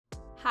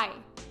Hi,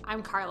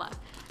 I'm Carla,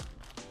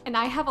 and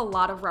I have a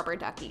lot of rubber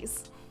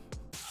duckies.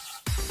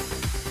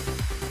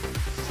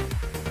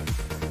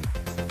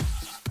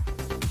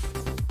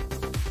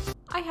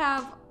 I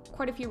have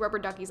quite a few rubber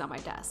duckies on my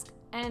desk,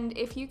 and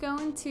if you go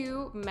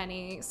into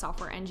many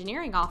software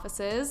engineering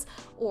offices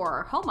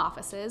or home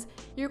offices,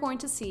 you're going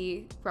to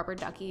see rubber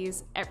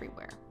duckies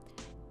everywhere.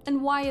 And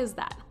why is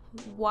that?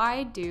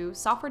 Why do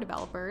software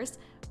developers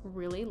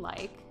really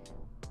like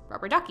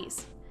rubber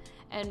duckies?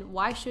 And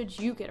why should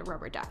you get a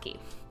rubber ducky?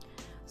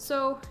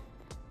 So,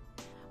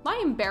 my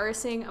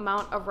embarrassing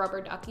amount of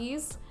rubber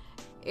duckies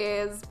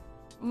is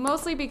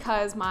mostly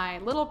because my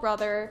little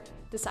brother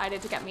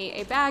decided to get me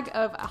a bag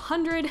of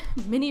 100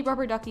 mini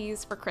rubber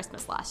duckies for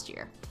Christmas last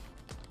year.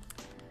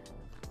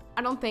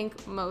 I don't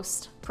think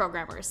most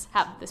programmers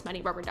have this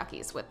many rubber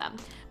duckies with them,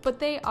 but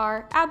they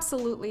are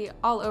absolutely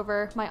all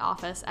over my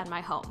office and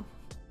my home.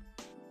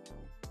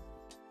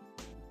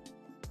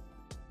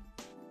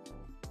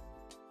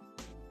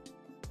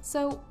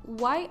 So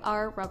why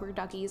are rubber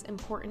duckies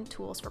important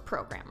tools for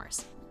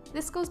programmers?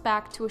 This goes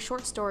back to a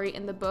short story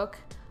in the book,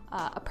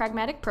 A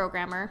Pragmatic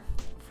Programmer,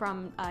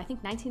 from I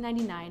think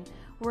 1999,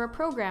 where a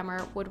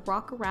programmer would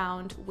walk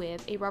around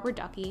with a rubber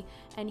ducky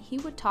and he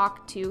would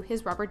talk to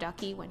his rubber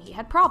ducky when he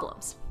had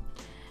problems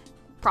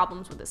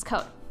with his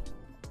code.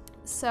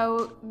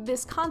 So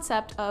this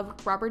concept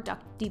of rubber duck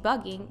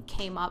debugging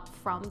came up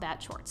from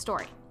that short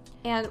story.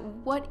 And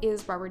what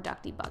is rubber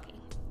duck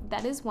debugging?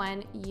 That is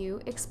when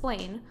you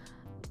explain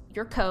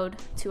your code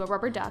to a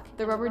rubber duck.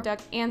 The rubber duck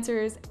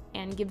answers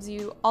and gives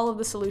you all of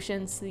the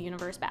solutions to the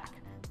universe back.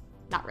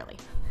 Not really.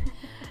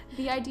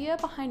 The idea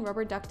behind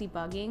rubber duck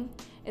debugging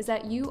is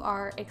that you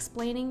are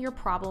explaining your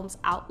problems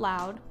out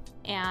loud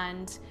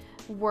and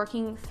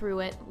working through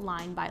it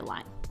line by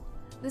line.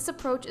 This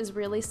approach is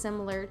really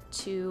similar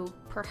to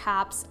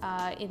perhaps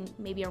in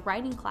maybe a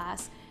writing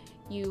class,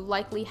 you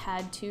likely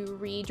had to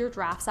read your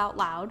drafts out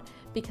loud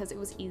because it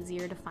was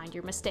easier to find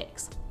your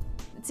mistakes.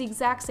 It's the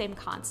exact same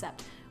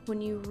concept. When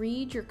you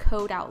read your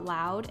code out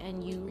loud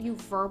and you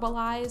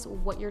verbalize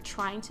what you're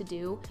trying to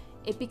do,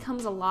 it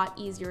becomes a lot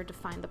easier to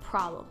find the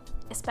problem,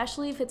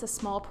 especially if it's a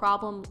small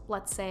problem,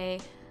 let's say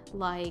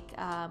like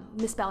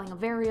misspelling a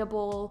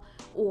variable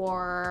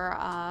or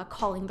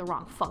calling the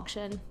wrong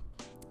function,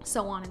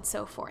 so on and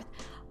so forth.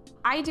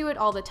 I do it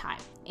all the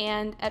time,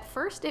 and at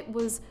first it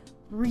was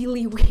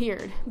really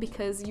weird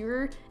because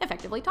you're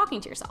effectively talking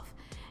to yourself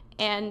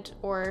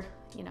or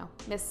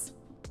Miss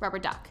Rubber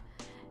Duck.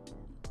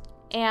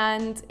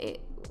 And it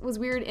was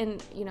weird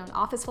in an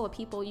office full of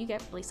people, you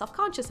get really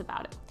self-conscious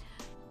about it.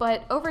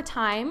 But over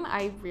time,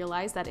 I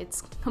realized that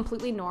it's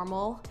completely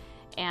normal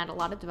and a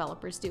lot of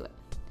developers do it.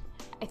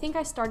 I think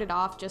I started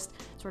off just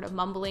sort of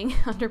mumbling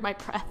under my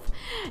breath,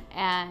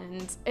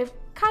 and it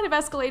kind of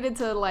escalated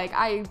to like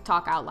I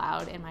talk out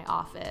loud in my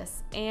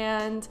office,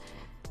 and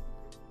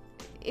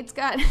it's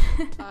got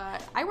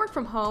I work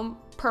from home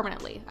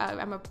permanently.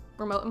 I'm a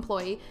remote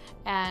employee,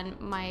 and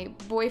my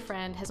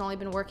boyfriend has only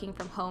been working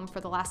from home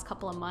for the last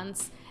couple of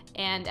months,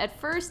 and at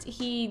first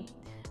he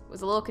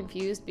was a little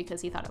confused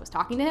because he thought I was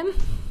talking to him.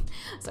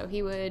 So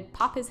he would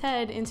pop his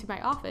head into my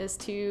office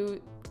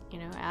to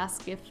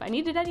ask if I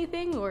needed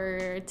anything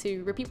or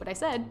to repeat what I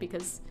said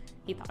because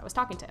he thought I was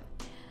talking to him.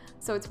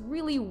 So it's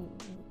really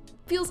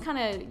feels kind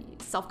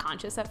of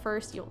self-conscious at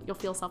first. You'll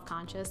feel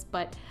self-conscious,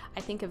 but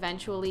I think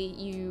eventually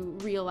you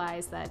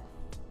realize that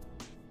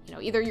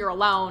either you're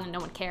alone and no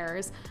one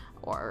cares,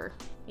 or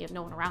you have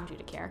no one around you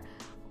to care,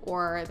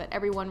 or that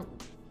everyone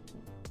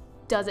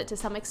does it to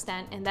some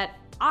extent, and that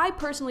I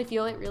personally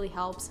feel it really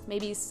helps.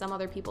 Maybe some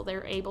other people,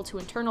 they're able to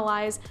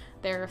internalize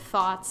their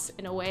thoughts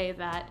in a way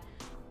that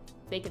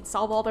they can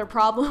solve all their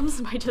problems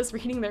by just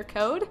reading their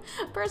code.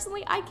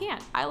 Personally, I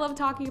can't. I love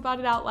talking about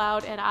it out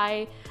loud, and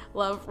I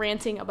love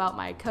ranting about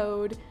my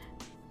code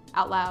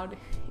out loud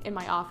in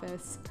my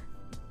office.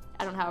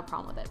 I don't have a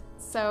problem with it.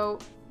 So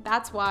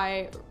that's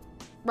why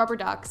rubber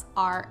ducks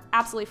are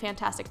absolutely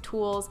fantastic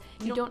tools.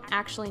 You don't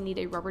actually need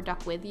a rubber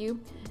duck with you.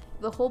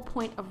 The whole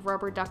point of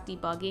rubber duck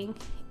debugging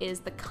is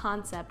the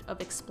concept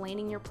of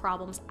explaining your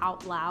problems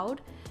out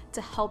loud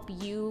to help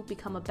you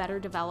become a better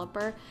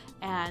developer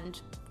and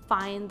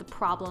find the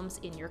problems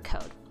in your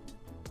code.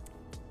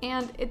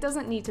 And it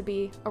doesn't need to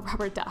be a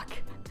rubber duck.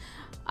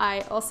 I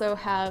also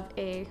have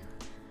a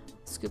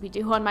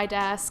Scooby-Doo on my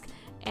desk,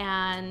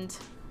 and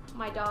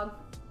my dog,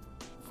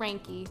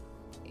 Frankie,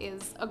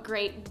 is a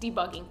great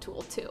debugging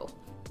tool too.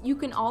 You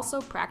can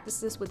also practice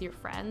this with your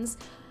friends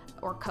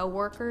or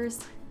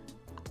coworkers.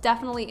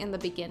 Definitely in the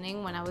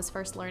beginning when I was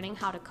first learning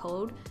how to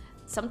code,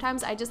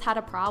 sometimes I just had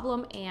a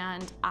problem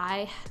and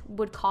I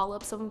would call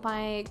up some of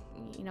my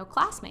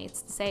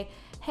classmates to say,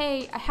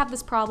 hey, I have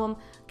this problem.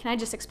 Can I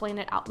just explain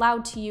it out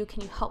loud to you?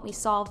 Can you help me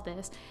solve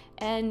this?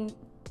 And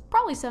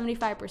probably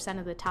 75%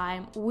 of the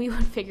time we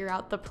would figure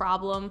out the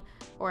problem,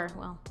 or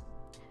well,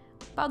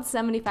 about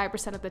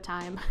 75% of the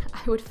time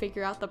I would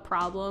figure out the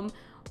problem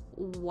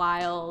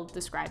while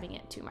describing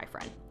it to my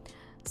friend.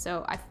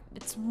 So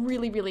it's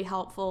really, really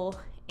helpful,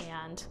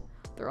 and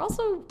they're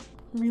also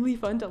really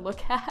fun to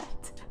look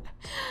at.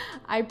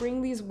 I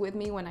bring these with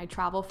me when I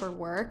travel for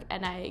work,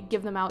 and I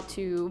give them out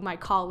to my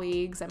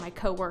colleagues and my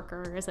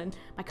coworkers and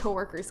my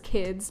coworkers'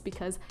 kids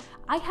because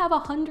I have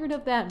 100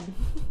 of them.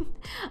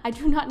 I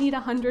do not need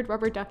 100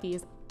 rubber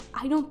duckies.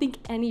 I don't think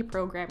any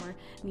programmer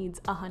needs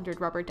 100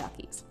 rubber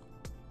duckies.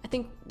 I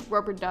think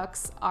rubber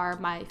ducks are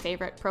my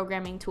favorite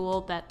programming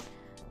tool that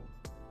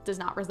does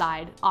not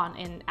reside on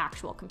an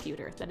actual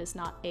computer, that is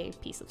not a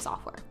piece of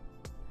software.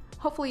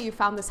 Hopefully you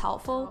found this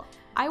helpful.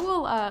 I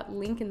will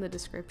link in the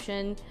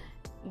description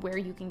where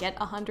you can get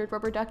 100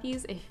 rubber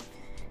duckies if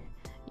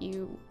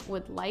you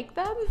would like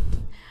them.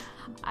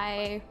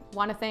 I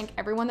want to thank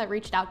everyone that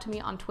reached out to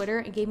me on Twitter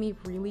and gave me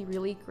really,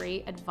 really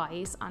great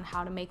advice on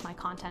how to make my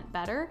content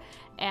better.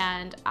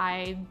 And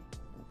I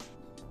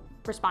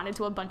responded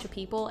to a bunch of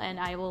people, and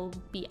I will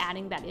be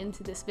adding that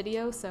into this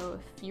video. So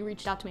if you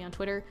reached out to me on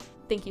Twitter,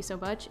 thank you so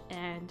much.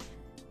 And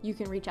you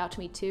can reach out to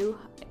me too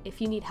if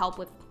you need help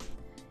with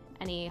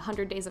any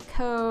 100 days of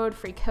code,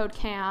 free code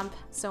camp,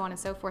 so on and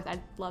so forth.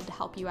 I'd love to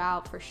help you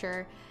out for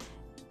sure.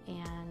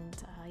 And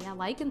yeah,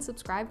 like and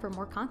subscribe for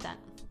more content.